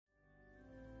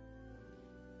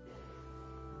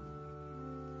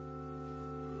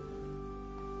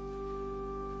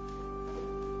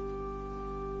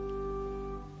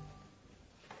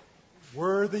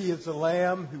Worthy is the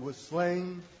Lamb who was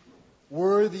slain.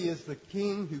 Worthy is the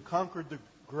King who conquered the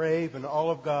grave. And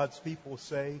all of God's people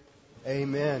say,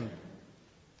 Amen.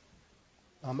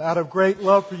 Out of great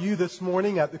love for you this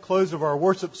morning, at the close of our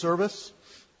worship service,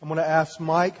 I'm going to ask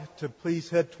Mike to please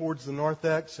head towards the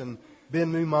narthex, and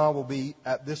Ben Muma will be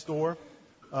at this door.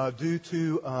 Due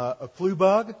to a flu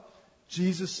bug,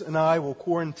 Jesus and I will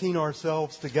quarantine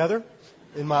ourselves together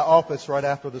in my office right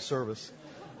after the service.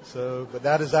 But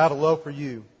that is out of love for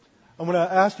you. I'm going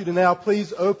to ask you to now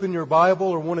please open your Bible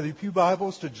or one of the pew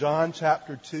Bibles to John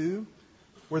chapter 2,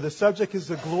 where the subject is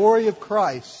the glory of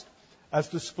Christ as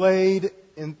displayed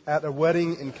at a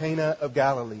wedding in Cana of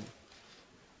Galilee.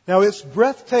 Now, it's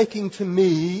breathtaking to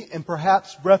me, and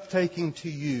perhaps breathtaking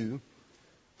to you,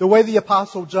 the way the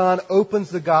Apostle John opens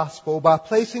the Gospel by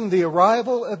placing the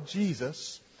arrival of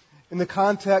Jesus in the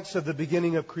context of the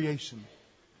beginning of creation.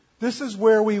 This is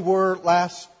where we were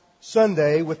last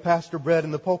Sunday with Pastor Brett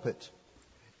in the pulpit.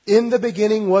 In the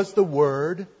beginning was the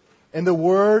Word, and the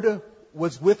Word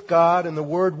was with God, and the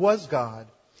Word was God.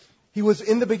 He was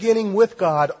in the beginning with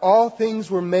God. All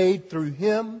things were made through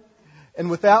Him,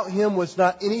 and without Him was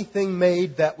not anything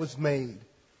made that was made.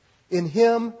 In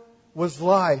Him was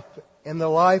life, and the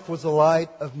life was the light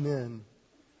of men.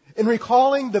 In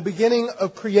recalling the beginning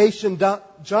of creation,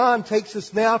 John takes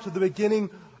us now to the beginning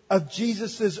of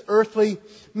Jesus' earthly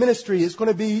ministry. It's going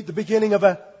to be the beginning of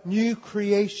a new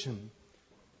creation.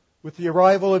 With the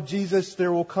arrival of Jesus,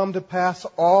 there will come to pass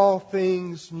all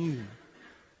things new.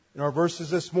 In our verses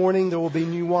this morning, there will be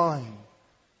new wine.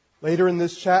 Later in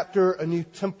this chapter, a new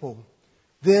temple.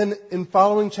 Then, in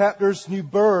following chapters, new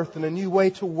birth and a new way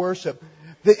to worship.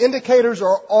 The indicators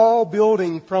are all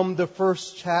building from the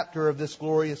first chapter of this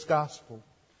glorious gospel.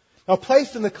 Now,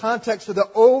 placed in the context of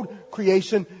the old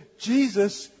creation,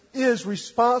 Jesus is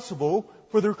responsible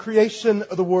for the creation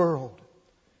of the world.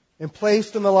 And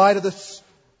placed in the light of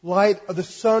the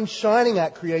sun shining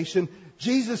at creation,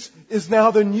 Jesus is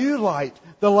now the new light,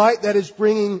 the light that is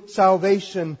bringing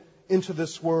salvation into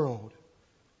this world.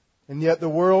 And yet the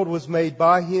world was made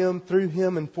by Him, through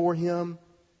Him, and for Him.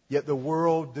 Yet the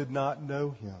world did not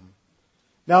know Him.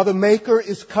 Now the Maker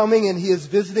is coming, and He is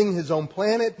visiting His own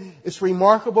planet. It's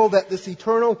remarkable that this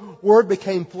eternal Word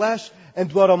became flesh and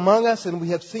dwelt among us, and we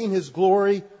have seen His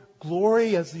glory,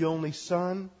 glory as the only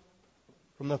Son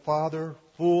from the Father,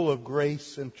 full of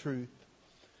grace and truth.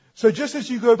 So just as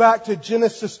you go back to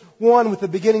Genesis 1 with the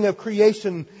beginning of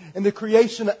creation and the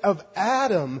creation of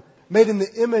Adam made in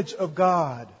the image of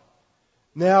God,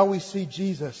 now we see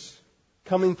Jesus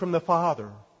coming from the Father,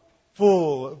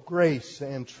 full of grace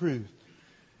and truth.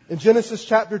 In Genesis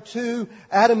chapter 2,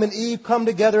 Adam and Eve come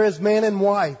together as man and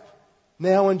wife.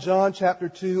 Now in John chapter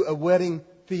 2, a wedding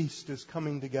feast is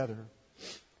coming together.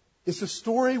 It's a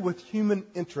story with human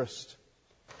interest.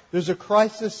 There's a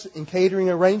crisis in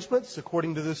catering arrangements,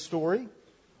 according to this story.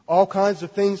 All kinds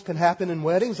of things can happen in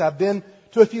weddings. I've been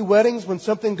to a few weddings when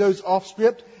something goes off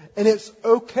script, and it's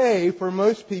okay for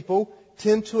most people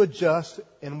tend to adjust,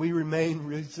 and we remain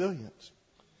resilient.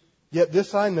 Yet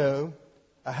this I know,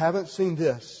 I haven't seen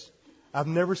this. I've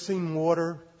never seen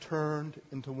water turned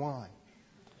into wine.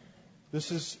 This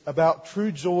is about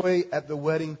true joy at the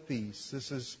wedding feast.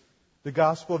 This is the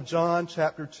Gospel of John,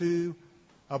 chapter 2.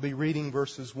 I'll be reading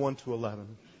verses 1 to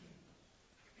 11.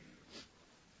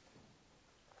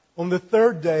 On the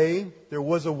third day, there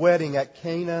was a wedding at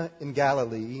Cana in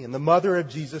Galilee, and the mother of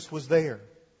Jesus was there.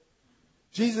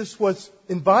 Jesus was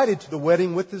invited to the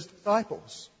wedding with His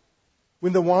disciples.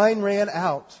 When the wine ran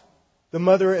out, the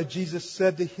mother of Jesus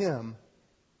said to Him,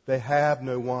 "They have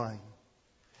no wine."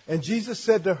 And Jesus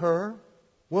said to her,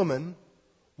 "Woman,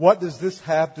 what does this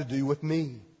have to do with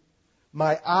me?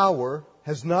 My hour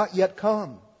has not yet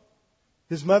come."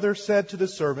 His mother said to the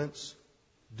servants,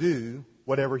 "Do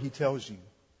whatever He tells you."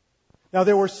 Now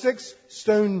there were 6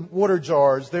 stone water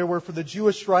jars. They were for the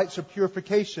Jewish rites of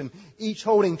purification, each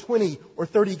holding 20 or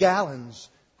 30 gallons.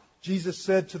 Jesus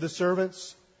said to the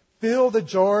servants, "Fill the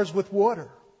jars with water."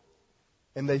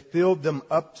 And they filled them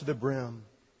up to the brim.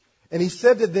 And He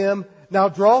said to them, "Now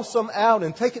draw some out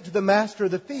and take it to the master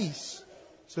of the feast."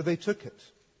 So they took it.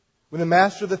 When the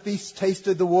master of the feast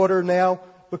tasted the water now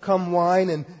become wine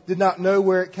and did not know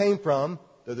where it came from,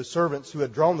 though the servants who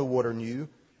had drawn the water knew,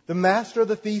 the master of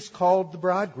the feast called the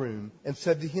bridegroom and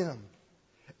said to him,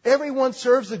 "Everyone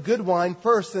serves the good wine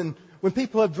first, and when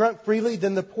people have drunk freely,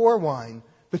 then the poor wine.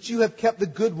 But you have kept the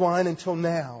good wine until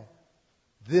now."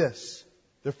 This,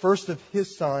 the first of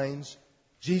His signs,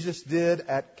 Jesus did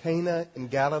at Cana in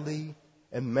Galilee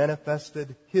and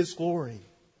manifested His glory,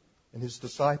 and His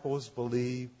disciples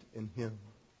believed in Him.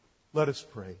 Let us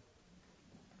pray.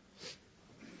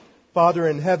 Father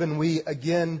in heaven, we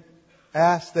again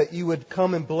ask that you would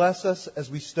come and bless us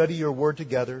as we study your word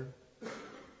together.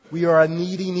 We are a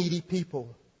needy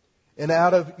people. And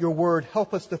out of your word,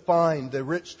 help us to find the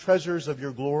rich treasures of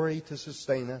your glory to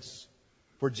sustain us.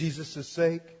 For Jesus'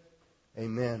 sake,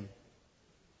 amen.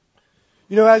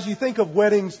 You know, as you think of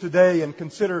weddings today and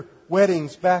consider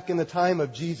weddings back in the time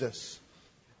of Jesus,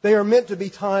 they are meant to be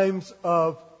times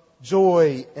of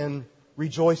joy and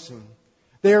rejoicing.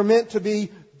 They are meant to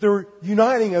be the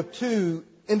uniting of two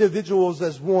individuals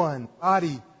as one,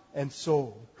 body and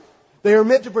soul. They are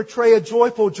meant to portray a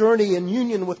joyful journey in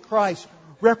union with Christ,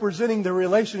 representing the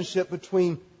relationship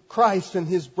between Christ and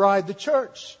His bride, the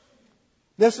church.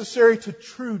 Necessary to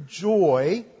true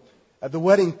joy at the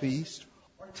wedding feast,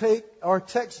 our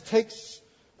text takes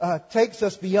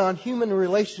us beyond human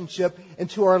relationship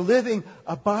into our living,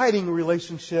 abiding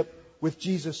relationship with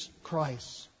Jesus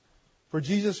Christ. For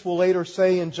Jesus will later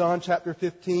say in John chapter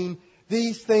 15,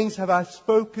 "These things have I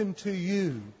spoken to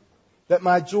you, that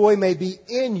my joy may be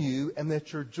in you and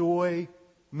that your joy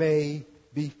may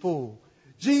be full."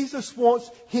 Jesus wants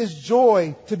His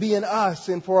joy to be in us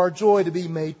and for our joy to be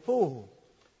made full.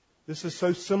 This is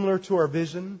so similar to our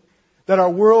vision, that our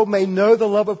world may know the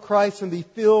love of Christ and be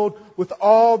filled with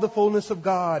all the fullness of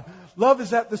God. Love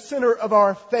is at the center of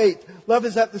our faith. Love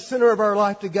is at the center of our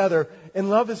life together. And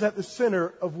love is at the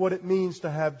center of what it means to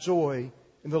have joy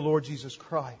in the Lord Jesus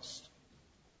Christ.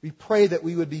 We pray that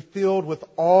we would be filled with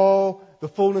all the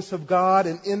fullness of God,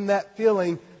 and in that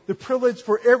feeling, the privilege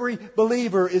for every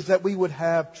believer is that we would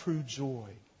have true joy.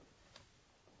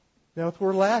 Now, if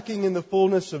we're lacking in the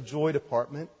fullness of joy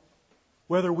department,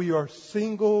 whether we are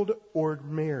singled or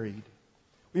married,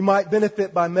 we might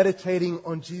benefit by meditating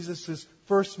on Jesus'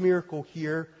 first miracle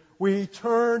here, where He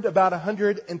turned about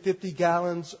 150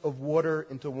 gallons of water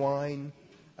into wine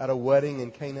at a wedding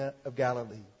in Cana of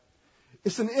Galilee.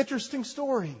 It's an interesting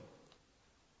story.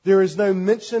 There is no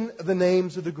mention of the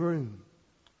names of the groom.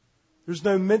 There's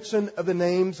no mention of the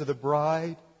names of the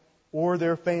bride or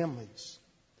their families.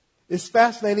 It's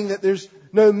fascinating that there's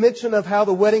no mention of how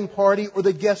the wedding party or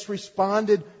the guests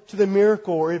responded to the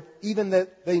miracle, or if even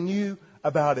that they knew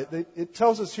about it. It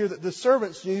tells us here that the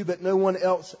servants knew, but no one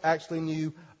else actually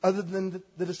knew other than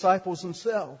the disciples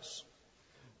themselves.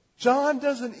 John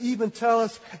doesn't even tell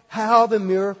us how the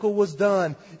miracle was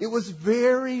done. It was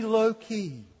very low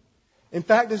key. In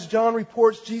fact, as John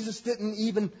reports, Jesus didn't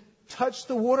even touch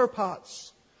the water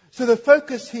pots. So the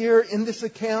focus here in this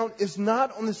account is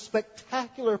not on the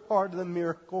spectacular part of the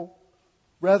miracle.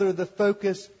 Rather, the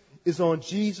focus is on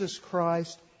Jesus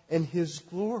Christ and His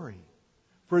glory.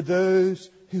 For those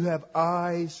who have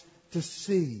eyes to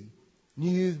see,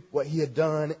 knew what He had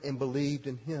done and believed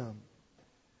in Him.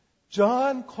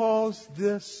 John calls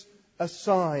this a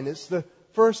sign. It's the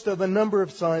first of a number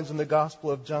of signs in the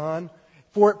Gospel of John.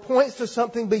 For it points to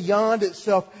something beyond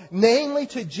itself, namely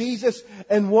to Jesus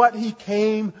and what He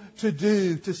came to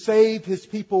do to save His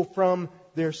people from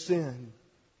their sin.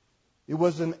 It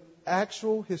was an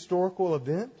actual historical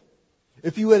event.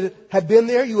 If you had been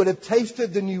there, you would have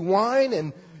tasted the new wine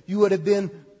and you would have been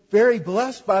very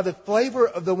blessed by the flavor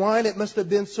of the wine. It must have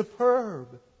been superb.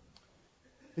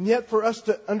 And yet for us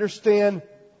to understand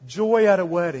joy at a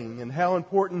wedding and how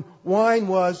important wine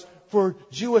was for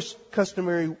Jewish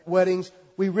customary weddings,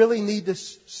 we really need to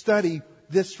study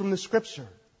this from the Scripture.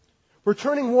 For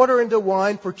turning water into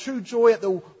wine for true joy at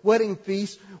the wedding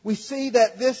feast, we see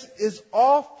that this is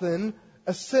often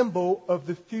a symbol of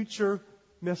the future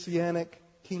Messianic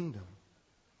kingdom.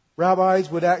 Rabbis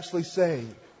would actually say,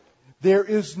 there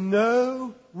is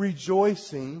no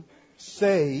rejoicing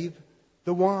save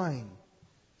the wine.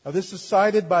 Now, this is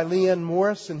cited by Leon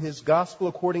Morris in his Gospel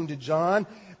according to John,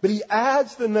 but he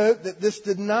adds the note that this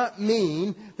did not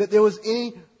mean that there was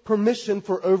any permission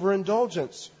for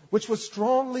overindulgence, which was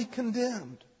strongly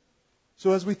condemned.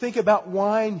 So as we think about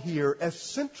wine here as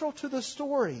central to the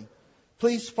story,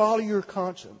 please follow your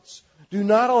conscience. Do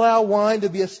not allow wine to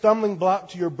be a stumbling block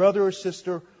to your brother or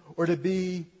sister or to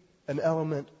be an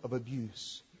element of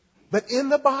abuse. But in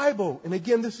the Bible, and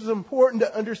again, this is important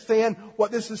to understand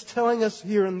what this is telling us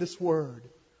here in this word.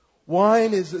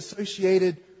 Wine is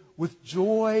associated with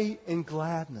joy and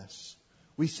gladness.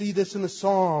 We see this in the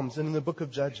Psalms and in the book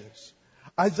of Judges.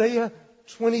 Isaiah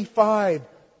 25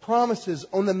 promises,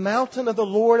 on the mountain of the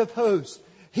Lord of hosts,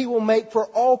 He will make for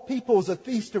all peoples a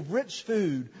feast of rich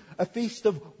food, a feast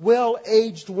of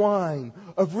well-aged wine,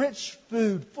 of rich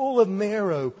food full of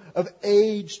marrow, of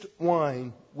aged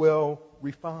wine well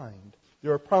refined.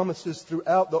 There are promises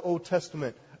throughout the Old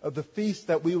Testament of the feast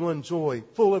that we will enjoy,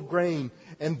 full of grain,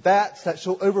 and vats that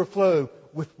shall overflow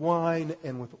with wine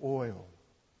and with oil.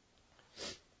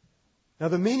 Now,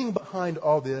 the meaning behind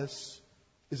all this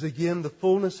is again the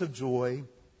fullness of joy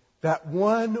that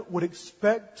one would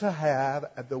expect to have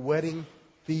at the wedding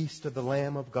feast of the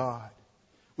Lamb of God,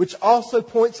 which also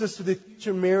points us to the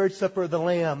future marriage supper of the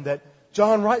Lamb that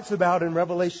John writes about in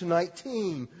Revelation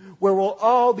 19, where we'll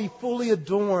all be fully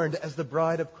adorned as the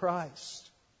bride of Christ.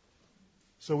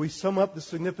 So we sum up the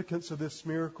significance of this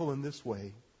miracle in this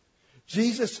way.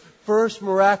 Jesus' first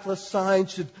miraculous sign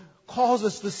should cause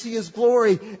us to see His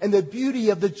glory and the beauty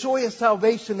of the joyous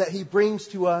salvation that He brings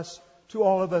to us, to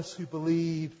all of us who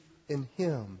believe in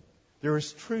Him. There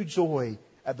is true joy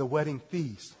at the wedding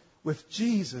feast with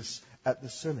Jesus at the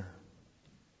center.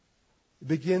 It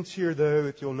begins here, though,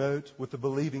 if you'll note, with the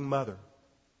believing mother.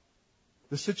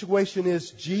 The situation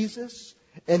is Jesus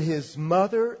and His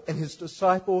mother and His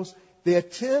disciples, they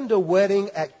attend a wedding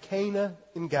at Cana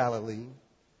in Galilee.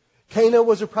 Cana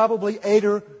was probably 8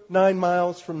 or 9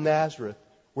 miles from Nazareth,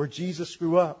 where Jesus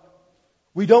grew up.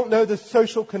 We don't know the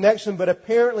social connection, but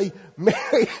apparently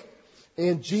Mary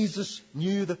and Jesus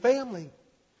knew the family.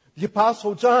 The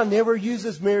Apostle John never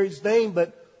uses Mary's name,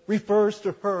 but refers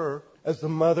to her as the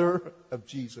mother of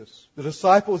Jesus. The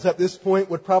disciples at this point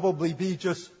would probably be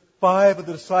just 5 of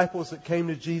the disciples that came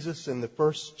to Jesus in the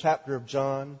first chapter of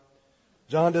John.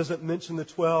 John doesn't mention the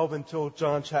 12 until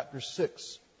John chapter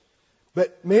 6.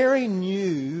 But Mary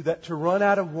knew that to run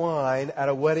out of wine at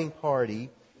a wedding party,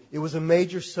 it was a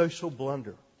major social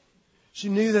blunder. She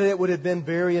knew that it would have been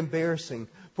very embarrassing.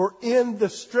 For in the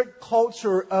strict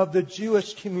culture of the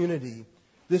Jewish community,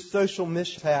 this social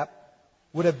mishap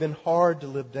would have been hard to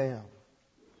live down.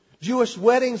 Jewish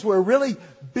weddings were a really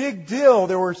big deal.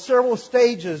 There were several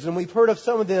stages, and we've heard of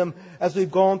some of them as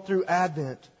we've gone through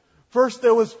Advent. First,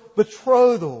 there was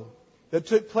betrothal that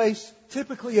took place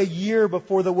typically a year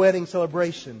before the wedding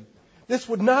celebration. This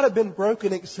would not have been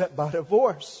broken except by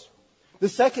divorce. The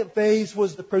second phase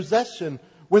was the procession,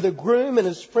 where the groom and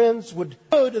his friends would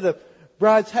go to the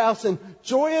bride's house and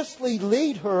joyously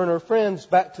lead her and her friends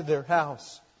back to their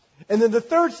house. And then the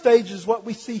third stage is what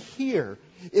we see here.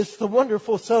 It's the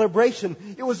wonderful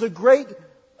celebration. It was a great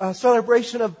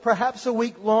celebration of perhaps a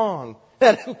week long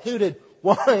that included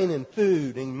wine and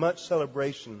food and much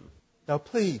celebration. Now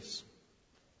please,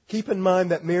 keep in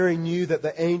mind that Mary knew that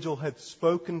the angel had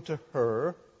spoken to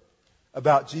her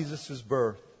about Jesus'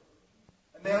 birth,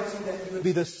 announcing that He would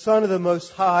be the Son of the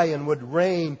Most High and would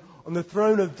reign on the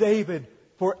throne of David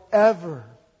forever.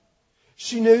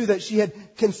 She knew that she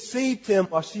had conceived Him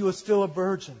while she was still a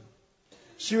virgin.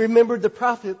 She remembered the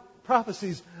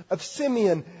prophecies of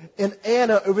Simeon and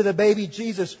Anna over the baby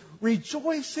Jesus,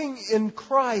 rejoicing in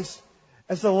Christ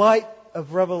as the light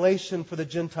of revelation for the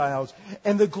Gentiles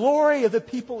and the glory of the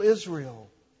people Israel.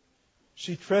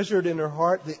 She treasured in her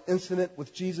heart the incident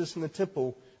with Jesus in the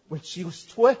temple when she was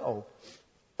 12.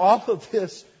 All of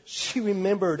this she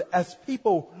remembered as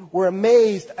people were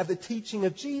amazed at the teaching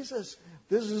of Jesus.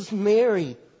 This is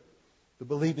Mary, the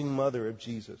believing mother of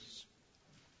Jesus.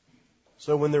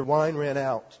 So when their wine ran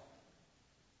out,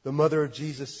 the mother of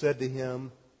Jesus said to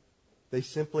him, "They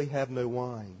simply have no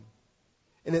wine."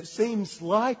 And it seems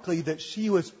likely that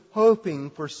she was hoping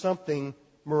for something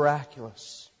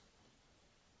miraculous.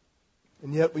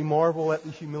 And yet we marvel at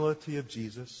the humility of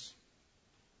Jesus.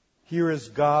 Here is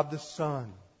God the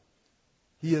Son.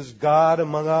 He is God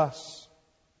among us.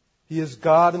 He is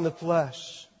God in the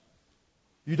flesh.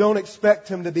 You don't expect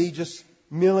Him to be just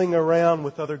milling around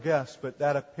with other guests, but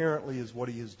that apparently is what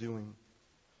He is doing.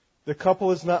 The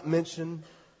couple is not mentioned.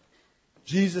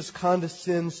 Jesus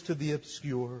condescends to the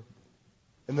obscure,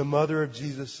 and the mother of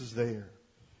Jesus is there.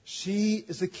 She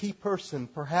is a key person,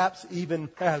 perhaps even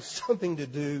has something to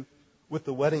do with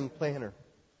the wedding planner.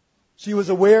 She was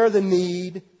aware of the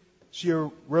need. She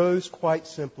arose quite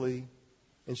simply,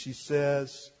 and she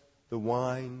says, "The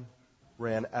wine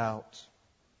ran out."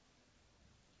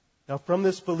 Now, from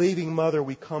this believing mother,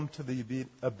 we come to the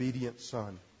obedient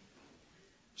son.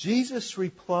 Jesus'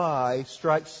 reply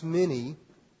strikes many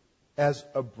as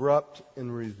abrupt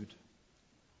and rude.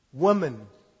 "Woman,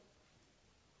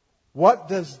 what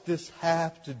does this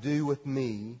have to do with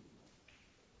me?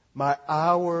 My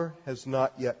hour has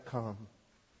not yet come."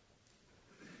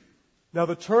 Now,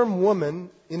 the term woman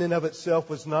in and of itself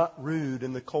was not rude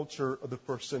in the culture of the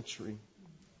first century.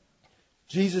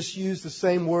 Jesus used the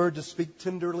same word to speak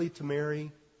tenderly to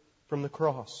Mary from the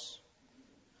cross.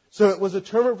 So it was a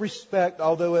term of respect,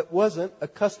 although it wasn't a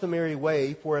customary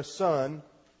way for a son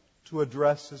to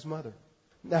address his mother.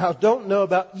 Now, I don't know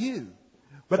about you,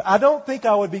 but I don't think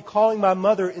I would be calling my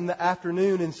mother in the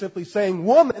afternoon and simply saying,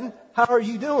 "Woman, how are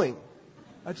you doing?"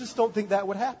 I just don't think that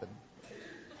would happen.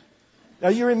 Now,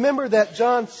 you remember that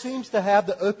John seems to have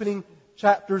the opening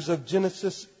chapters of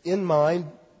Genesis in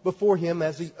mind before him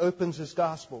as he opens his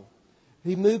gospel.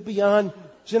 He moved beyond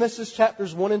Genesis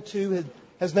chapters 1 and 2,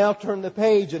 has now turned the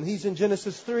page, and he's in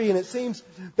Genesis 3, and it seems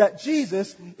that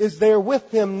Jesus is there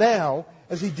with him now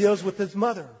as he deals with his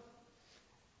mother.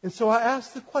 And so I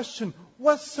ask the question,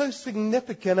 what's so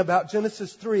significant about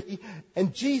Genesis 3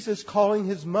 and Jesus calling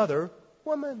his mother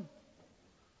woman?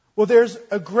 Well, there's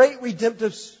a great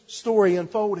redemptive story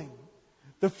unfolding.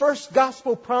 The first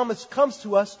gospel promise comes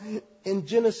to us in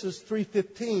Genesis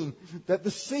 3:15, that the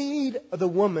seed of the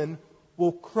woman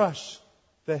will crush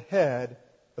the head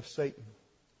of Satan.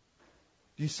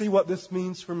 Do you see what this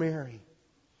means for Mary?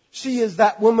 She is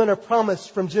that woman of promise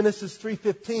from Genesis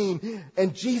 3:15,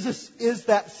 and Jesus is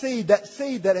that seed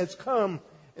that has come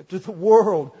into the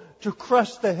world to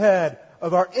crush the head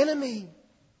of our enemy.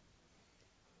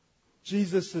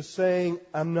 Jesus is saying,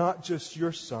 I'm not just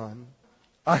your son.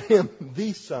 I am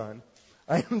the son.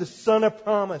 I am the son of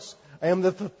promise. I am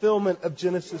the fulfillment of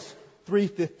Genesis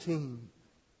 3:15.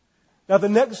 Now the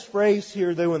next phrase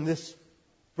here, though, in this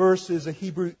verse is a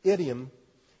Hebrew idiom.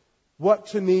 What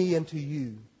to me and to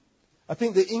you. I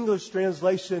think the English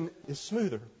translation is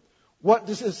smoother. What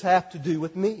does this have to do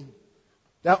with me?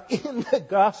 Now in the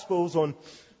Gospels on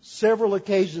several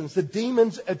occasions, the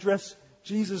demons address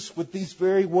Jesus with these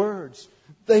very words.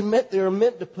 They are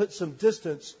meant to put some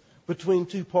distance between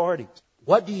two parties.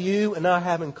 What do you and I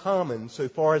have in common so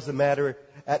far as the matter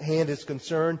at hand is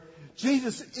concerned?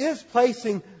 Jesus is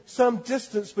placing some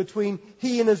distance between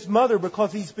he and his mother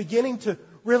because he's beginning to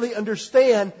really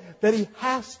understand that he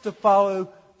has to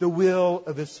follow the will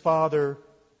of his Father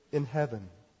in heaven.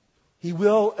 He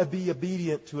will be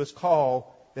obedient to his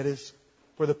call, that is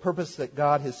for the purpose that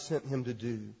God has sent him to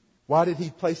do. Why did he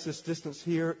place this distance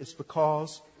here? It's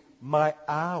because my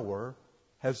hour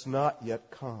has not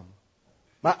yet come.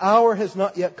 My hour has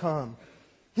not yet come.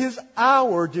 His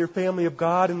hour, dear family of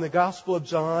God, in the Gospel of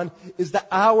John, is the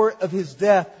hour of his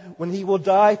death, when he will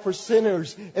die for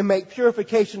sinners and make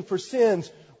purification for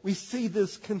sins. We see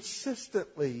this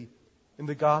consistently in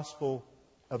the Gospel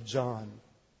of John.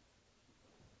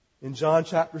 In John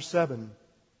chapter 7,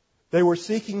 they were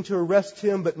seeking to arrest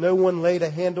him, but no one laid a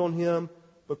hand on him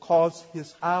because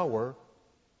his hour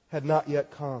had not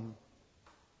yet come.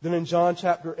 Then in John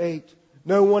chapter 8,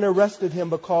 no one arrested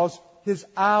him because his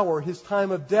hour, his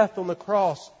time of death on the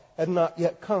cross had not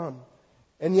yet come.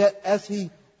 And yet as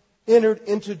he entered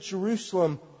into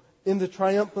Jerusalem in the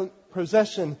triumphant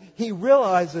procession, he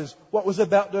realizes what was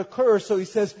about to occur. So he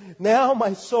says, now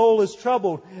my soul is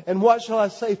troubled. And what shall I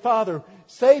say? Father,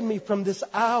 save me from this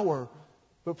hour.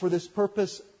 But for this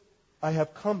purpose, I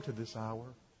have come to this hour.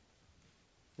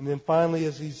 And then finally,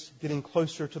 as he's getting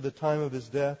closer to the time of his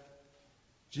death,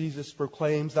 Jesus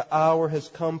proclaims, the hour has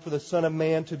come for the Son of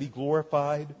Man to be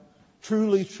glorified.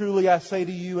 Truly, truly, I say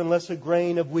to you, unless a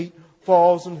grain of wheat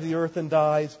falls into the earth and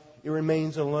dies, it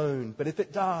remains alone. But if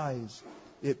it dies,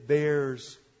 it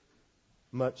bears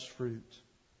much fruit.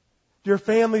 Dear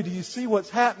family, do you see what's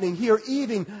happening here?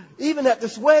 Even at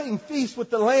this wedding feast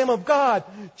with the Lamb of God,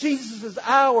 Jesus'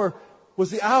 hour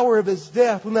was the hour of his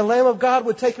death, when the Lamb of God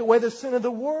would take away the sin of the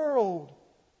world.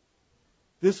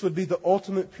 This would be the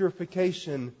ultimate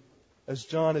purification, as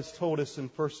John has told us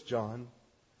in 1 John.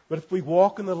 But if we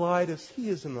walk in the light as he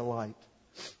is in the light,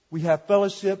 we have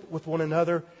fellowship with one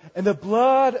another, and the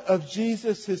blood of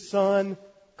Jesus, his Son,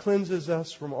 cleanses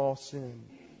us from all sin.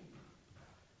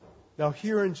 Now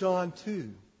here in John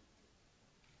 2,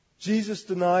 Jesus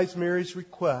denies Mary's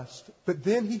request, but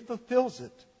then he fulfills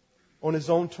it on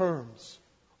his own terms,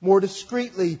 more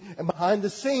discreetly and behind the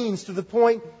scenes, to the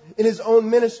point in his own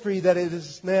ministry that it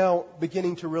is now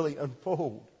beginning to really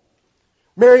unfold.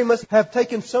 Mary must have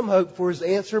taken some hope for his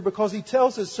answer, because he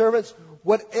tells his servants,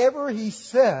 whatever he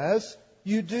says,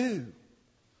 you do.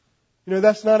 You know,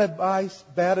 that's not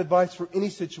bad advice for any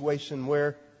situation,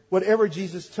 where whatever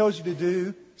Jesus tells you to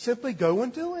do, simply go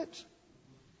and do it.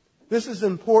 This is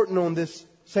important on this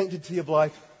Sanctity of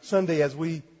Life Sunday, as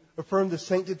we affirm the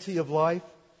sanctity of life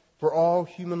for all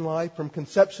human life, from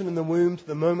conception in the womb to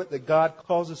the moment that God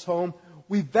calls us home.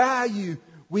 We value,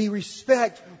 we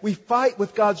respect, we fight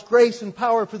with God's grace and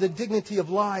power for the dignity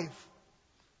of life.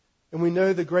 And we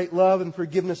know the great love and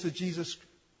forgiveness of Jesus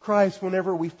Christ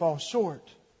whenever we fall short.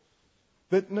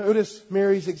 But notice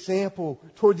Mary's example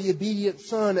toward the obedient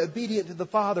Son, obedient to the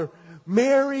Father.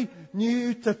 Mary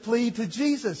knew to flee to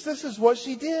Jesus. This is what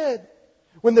she did.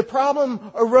 When the problem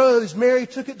arose, Mary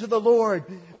took it to the Lord.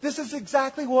 This is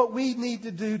exactly what we need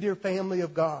to do, dear family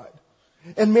of God.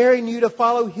 And Mary knew to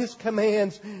follow his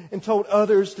commands and told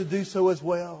others to do so as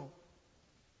well.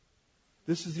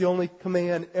 This is the only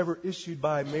command ever issued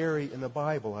by Mary in the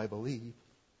Bible, I believe.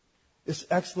 It's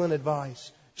excellent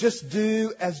advice. Just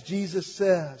do as Jesus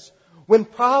says. When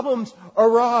problems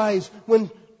arise,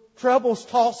 when troubles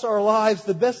toss our lives,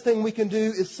 the best thing we can do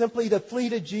is simply to flee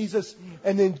to Jesus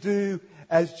and then do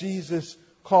as Jesus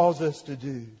calls us to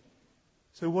do.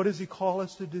 So what does He call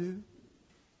us to do?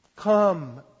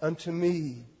 Come unto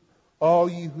me, all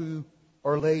you who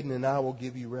are laden, and I will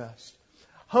give you rest.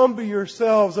 Humble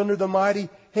yourselves under the mighty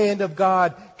hand of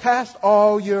God. Cast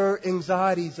all your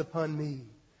anxieties upon me.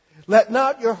 Let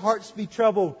not your hearts be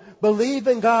troubled. Believe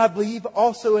in God, believe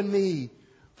also in me.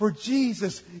 For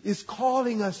Jesus is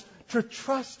calling us to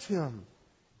trust Him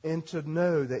and to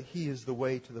know that He is the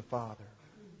way to the Father.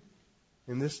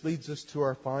 And this leads us to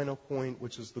our final point,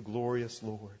 which is the glorious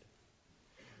Lord.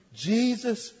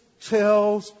 Jesus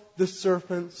tells the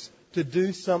servants to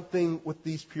do something with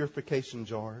these purification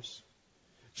jars.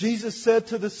 Jesus said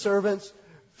to the servants,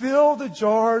 fill the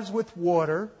jars with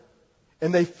water,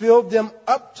 and they filled them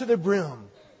up to the brim.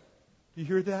 You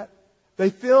hear that? They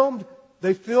filled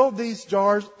these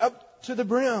jars up to the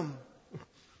brim.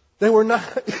 They were not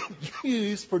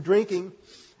used for drinking.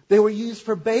 They were used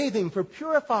for bathing, for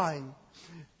purifying.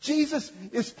 Jesus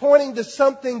is pointing to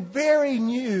something very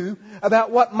new about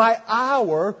what my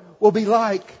hour will be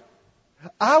like.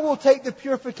 I will take the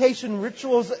purification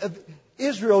rituals of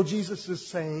Israel, Jesus is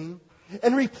saying,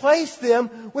 and replace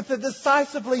them with a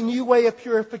decisively new way of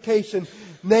purification,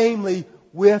 namely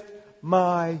with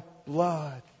my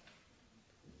blood.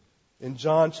 In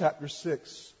John chapter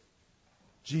 6,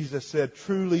 Jesus said,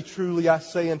 truly, truly, I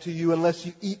say unto you, unless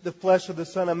you eat the flesh of the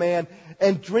Son of Man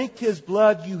and drink His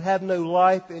blood, you have no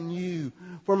life in you.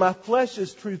 For my flesh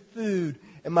is true food,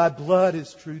 and my blood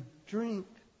is true drink.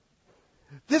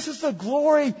 This is the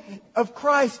glory of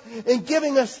Christ in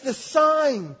giving us the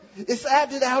sign. It's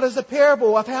acted out as a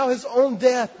parable of how His own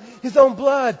death, His own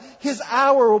blood, His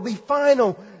hour will be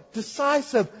final,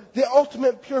 decisive, the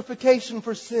ultimate purification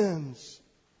for sins.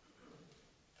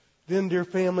 Then, dear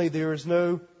family, there is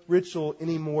no ritual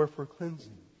anymore for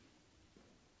cleansing.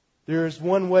 There is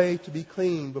one way to be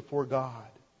clean before God.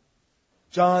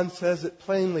 John says it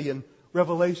plainly in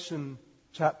Revelation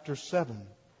chapter 7.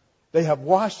 They have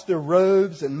washed their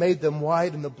robes and made them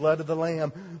white in the blood of the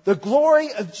Lamb. The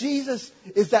glory of Jesus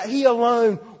is that He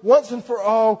alone, once and for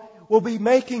all, will be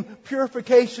making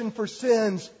purification for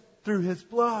sins through His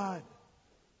blood.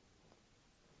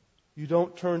 You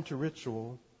don't turn to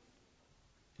ritual.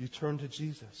 You turn to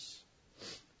Jesus.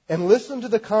 And listen to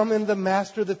the comment of the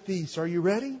master of the feast. Are you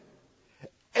ready?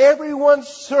 Everyone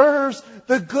serves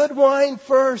the good wine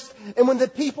first, and when the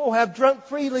people have drunk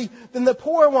freely, then the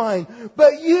poor wine.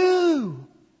 But you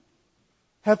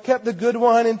have kept the good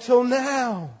wine until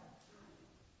now.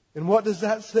 And what does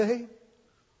that say?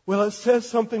 Well, it says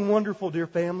something wonderful, dear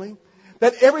family.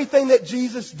 That everything that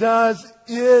Jesus does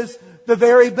is the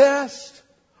very best.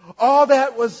 All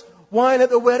that was wine at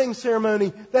the wedding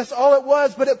ceremony. That's all it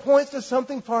was, but it points to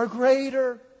something far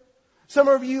greater. Some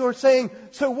of you are saying,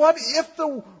 so what if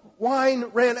the wine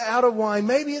ran out of wine?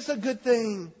 Maybe it's a good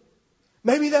thing.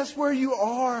 Maybe that's where you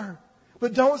are.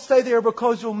 But don't stay there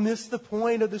because you'll miss the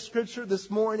point of the Scripture this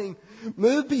morning.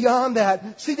 Move beyond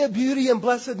that. See the beauty and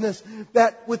blessedness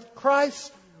that with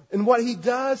Christ and what He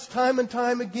does time and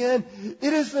time again,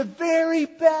 it is the very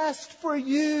best for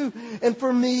you and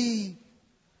for me.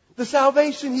 The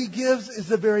salvation He gives is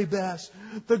the very best.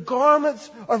 The garments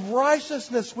of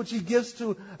righteousness which He gives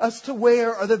to us to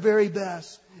wear are the very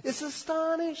best. It's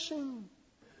astonishing.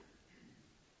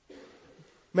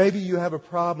 Maybe you have a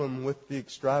problem with the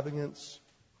extravagance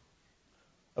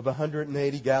of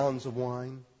 180 gallons of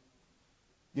wine.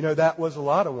 You know, that was a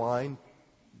lot of wine,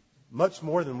 much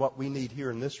more than what we need here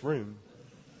in this room.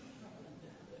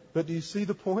 But do you see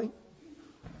the point?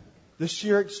 The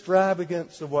sheer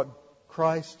extravagance of what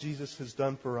Christ Jesus has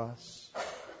done for us.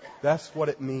 That's what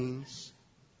it means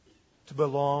to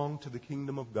belong to the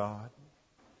kingdom of God.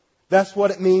 That's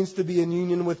what it means to be in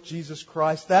union with Jesus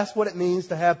Christ. That's what it means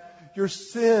to have your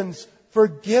sins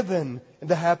forgiven and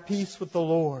to have peace with the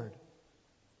Lord.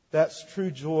 That's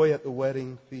true joy at the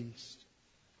wedding feast.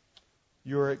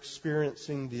 You're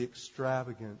experiencing the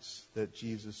extravagance that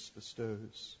Jesus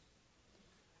bestows.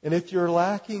 And if you're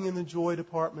lacking in the joy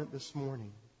department this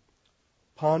morning,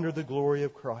 ponder the glory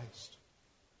of Christ.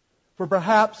 For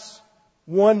perhaps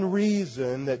one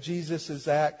reason that Jesus is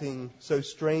acting so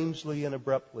strangely and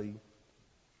abruptly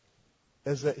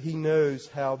is that He knows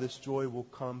how this joy will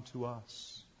come to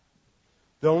us.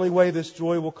 The only way this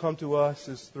joy will come to us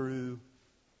is through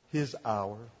His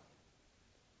hour.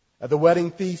 At the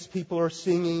wedding feast, people are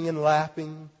singing and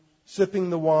laughing, sipping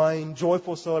the wine,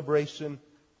 joyful celebration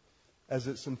as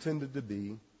it's intended to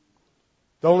be.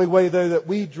 The only way, though, that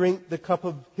we drink the cup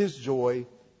of His joy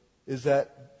is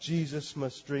that Jesus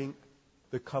must drink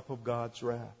the cup of God's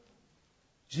wrath.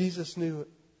 Jesus knew it.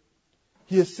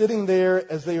 He is sitting there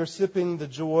as they are sipping the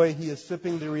joy. He is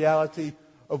sipping the reality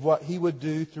of what He would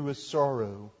do through His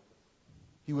sorrow.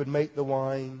 He would make the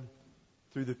wine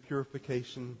through the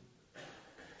purification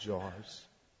jars.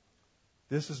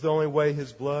 This is the only way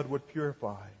His blood would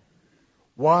purify.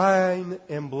 Wine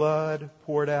and blood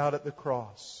poured out at the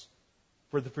cross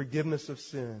for the forgiveness of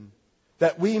sin,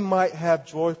 that we might have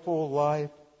joyful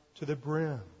life to the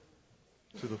brim,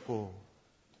 to the full.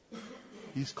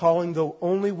 He's calling the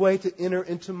only way to enter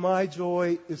into my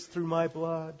joy is through my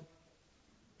blood.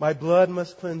 My blood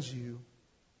must cleanse you.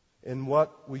 And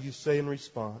what will you say in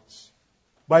response?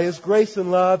 By His grace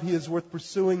and love, He is worth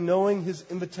pursuing, knowing His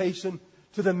invitation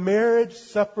to the marriage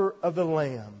supper of the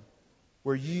Lamb,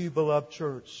 where you, beloved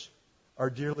church, are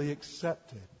dearly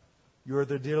accepted. You are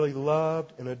the dearly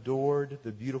loved and adored,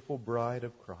 the beautiful bride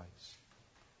of Christ.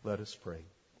 Let us pray.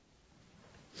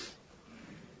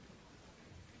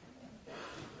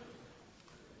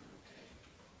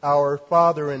 Our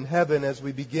Father in heaven, as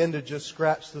we begin to just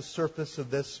scratch the surface of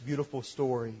this beautiful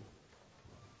story,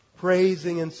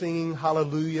 praising and singing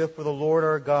hallelujah, for the Lord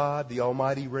our God, the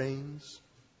Almighty reigns.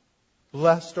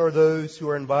 Blessed are those who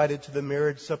are invited to the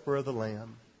marriage supper of the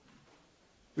Lamb.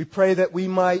 We pray that we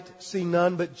might see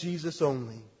none but Jesus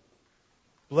only.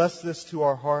 Bless this to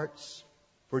our hearts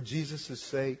for Jesus'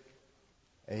 sake.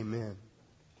 Amen.